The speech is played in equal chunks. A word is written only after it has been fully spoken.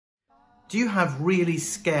Do you have really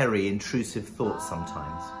scary, intrusive thoughts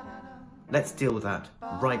sometimes? Let's deal with that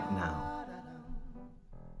right now.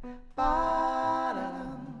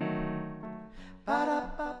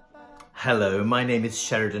 Hello, my name is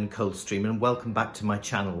Sheridan Coldstream and welcome back to my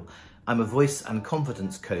channel. I'm a voice and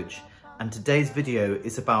confidence coach, and today's video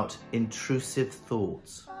is about intrusive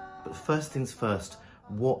thoughts. But first things first,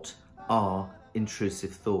 what are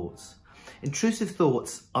intrusive thoughts? Intrusive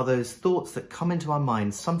thoughts are those thoughts that come into our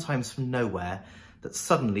minds, sometimes from nowhere, that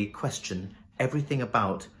suddenly question everything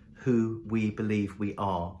about who we believe we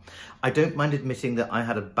are. I don't mind admitting that I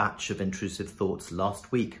had a batch of intrusive thoughts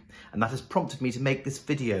last week, and that has prompted me to make this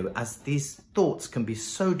video, as these thoughts can be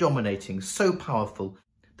so dominating, so powerful,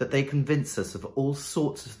 that they convince us of all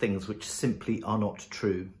sorts of things which simply are not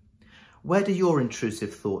true. Where do your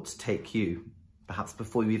intrusive thoughts take you? Perhaps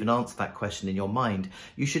before you even answer that question in your mind,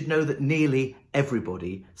 you should know that nearly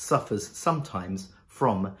everybody suffers sometimes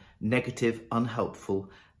from negative, unhelpful,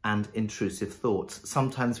 and intrusive thoughts.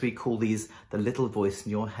 Sometimes we call these the little voice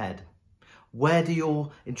in your head. Where do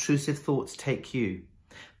your intrusive thoughts take you?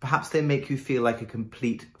 Perhaps they make you feel like a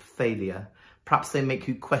complete failure. Perhaps they make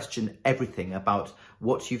you question everything about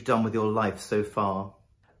what you've done with your life so far.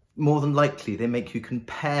 More than likely, they make you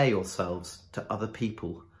compare yourselves to other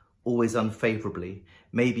people, always unfavourably.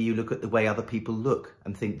 Maybe you look at the way other people look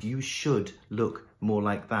and think you should look more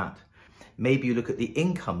like that. Maybe you look at the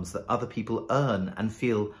incomes that other people earn and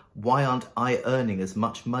feel, why aren't I earning as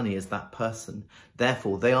much money as that person?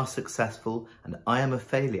 Therefore, they are successful and I am a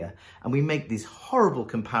failure. And we make these horrible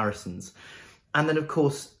comparisons. And then, of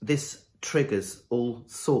course, this triggers all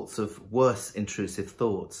sorts of worse intrusive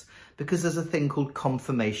thoughts, because there's a thing called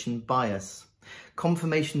confirmation bias.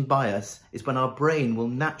 Confirmation bias is when our brain will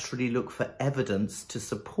naturally look for evidence to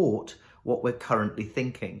support what we're currently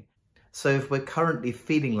thinking. So if we're currently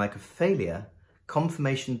feeling like a failure,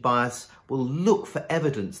 confirmation bias will look for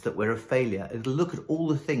evidence that we're a failure. It'll look at all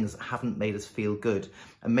the things that haven't made us feel good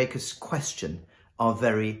and make us question our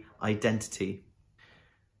very identity.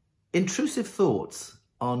 Intrusive thoughts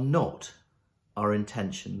are not our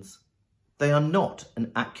intentions. They are not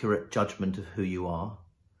an accurate judgment of who you are,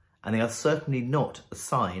 and they are certainly not a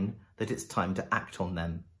sign that it's time to act on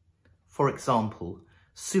them. For example,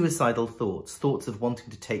 suicidal thoughts, thoughts of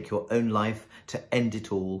wanting to take your own life, to end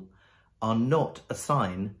it all, are not a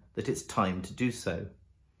sign that it's time to do so.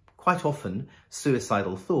 Quite often,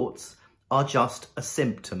 suicidal thoughts are just a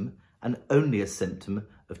symptom, and only a symptom,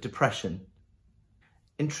 of depression.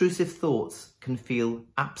 Intrusive thoughts can feel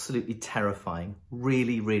absolutely terrifying,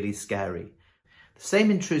 really, really scary. The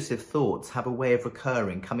same intrusive thoughts have a way of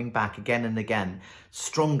recurring, coming back again and again,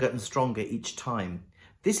 stronger and stronger each time.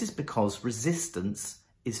 This is because resistance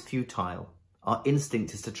is futile. Our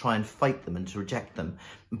instinct is to try and fight them and to reject them.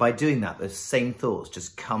 And by doing that, those same thoughts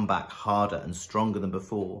just come back harder and stronger than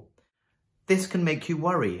before. This can make you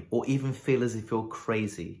worry or even feel as if you're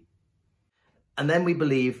crazy. And then we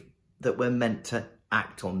believe that we're meant to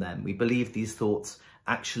act on them. We believe these thoughts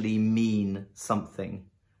actually mean something.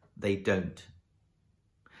 They don't.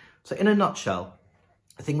 So in a nutshell,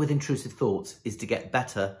 the thing with intrusive thoughts is to get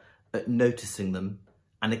better at noticing them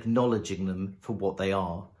and acknowledging them for what they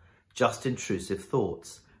are. Just intrusive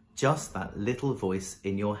thoughts, just that little voice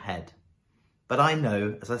in your head. But I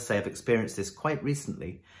know, as I say, I've experienced this quite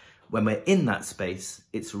recently. When we're in that space,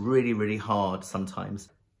 it's really, really hard sometimes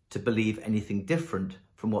to believe anything different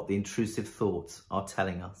from what the intrusive thoughts are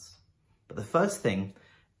telling us. But the first thing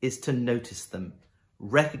is to notice them,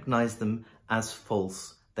 recognize them as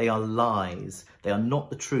false. They are lies. They are not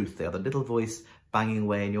the truth. They are the little voice banging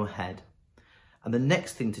away in your head. And the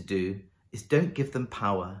next thing to do is don't give them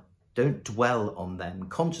power. Don't dwell on them.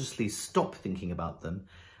 Consciously stop thinking about them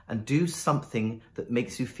and do something that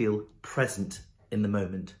makes you feel present in the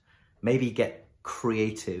moment. Maybe get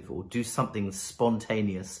creative or do something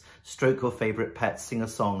spontaneous. Stroke your favourite pet, sing a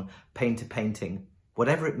song, paint a painting,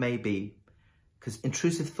 whatever it may be, because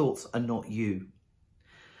intrusive thoughts are not you.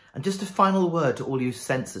 And just a final word to all you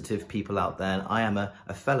sensitive people out there. I am a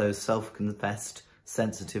fellow self-confessed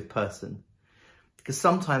sensitive person, because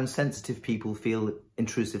sometimes sensitive people feel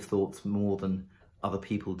intrusive thoughts more than other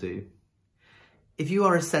people do. If you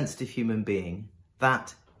are a sensitive human being,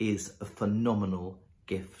 that is a phenomenal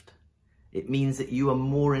gift. It means that you are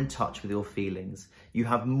more in touch with your feelings. You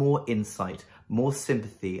have more insight, more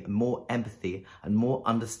sympathy, and more empathy, and more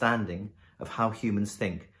understanding of how humans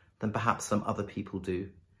think than perhaps some other people do.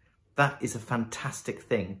 That is a fantastic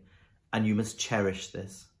thing, and you must cherish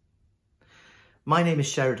this. My name is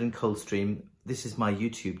Sheridan Coldstream. This is my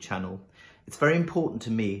YouTube channel. It's very important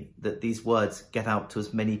to me that these words get out to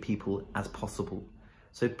as many people as possible.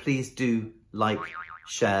 So please do like,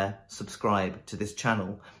 share, subscribe to this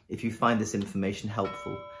channel if you find this information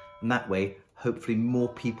helpful. And that way, hopefully more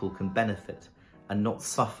people can benefit and not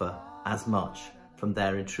suffer as much from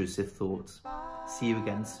their intrusive thoughts. See you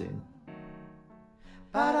again soon.